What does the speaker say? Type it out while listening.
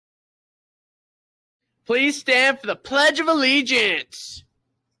Please stand for the Pledge of Allegiance.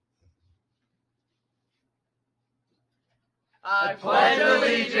 I pledge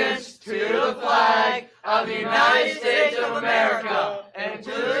allegiance to the flag of the United States of America and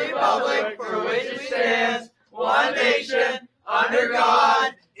to the republic for which it stands, one nation, under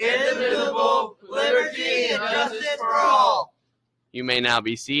God, indivisible, liberty and justice for all. You may now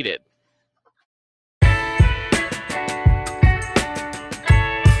be seated.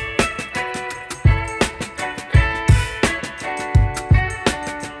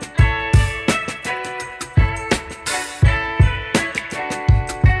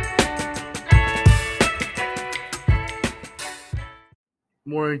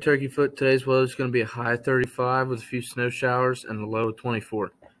 Morning, Turkey Foot. Today's weather is going to be a high of 35 with a few snow showers and a low of 24.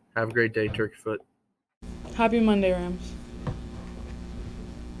 Have a great day, Turkey Foot. Happy Monday, Rams.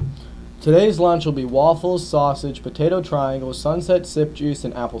 Today's lunch will be waffles, sausage, potato triangles, sunset sip juice,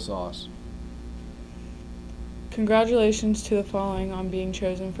 and applesauce. Congratulations to the following on being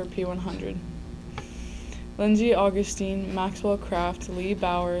chosen for P100. Lindsay Augustine, Maxwell Kraft, Lee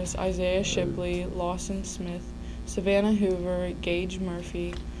Bowers, Isaiah Shipley, Lawson Smith, Savannah Hoover, Gage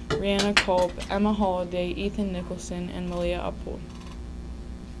Murphy, Rihanna Culp, Emma Holliday, Ethan Nicholson, and Malia Uphold.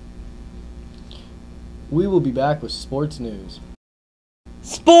 We will be back with sports news.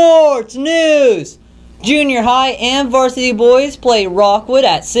 Sports news! Junior high and varsity boys play Rockwood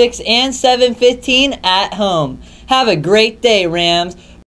at 6 and 7:15 at home. Have a great day, Rams.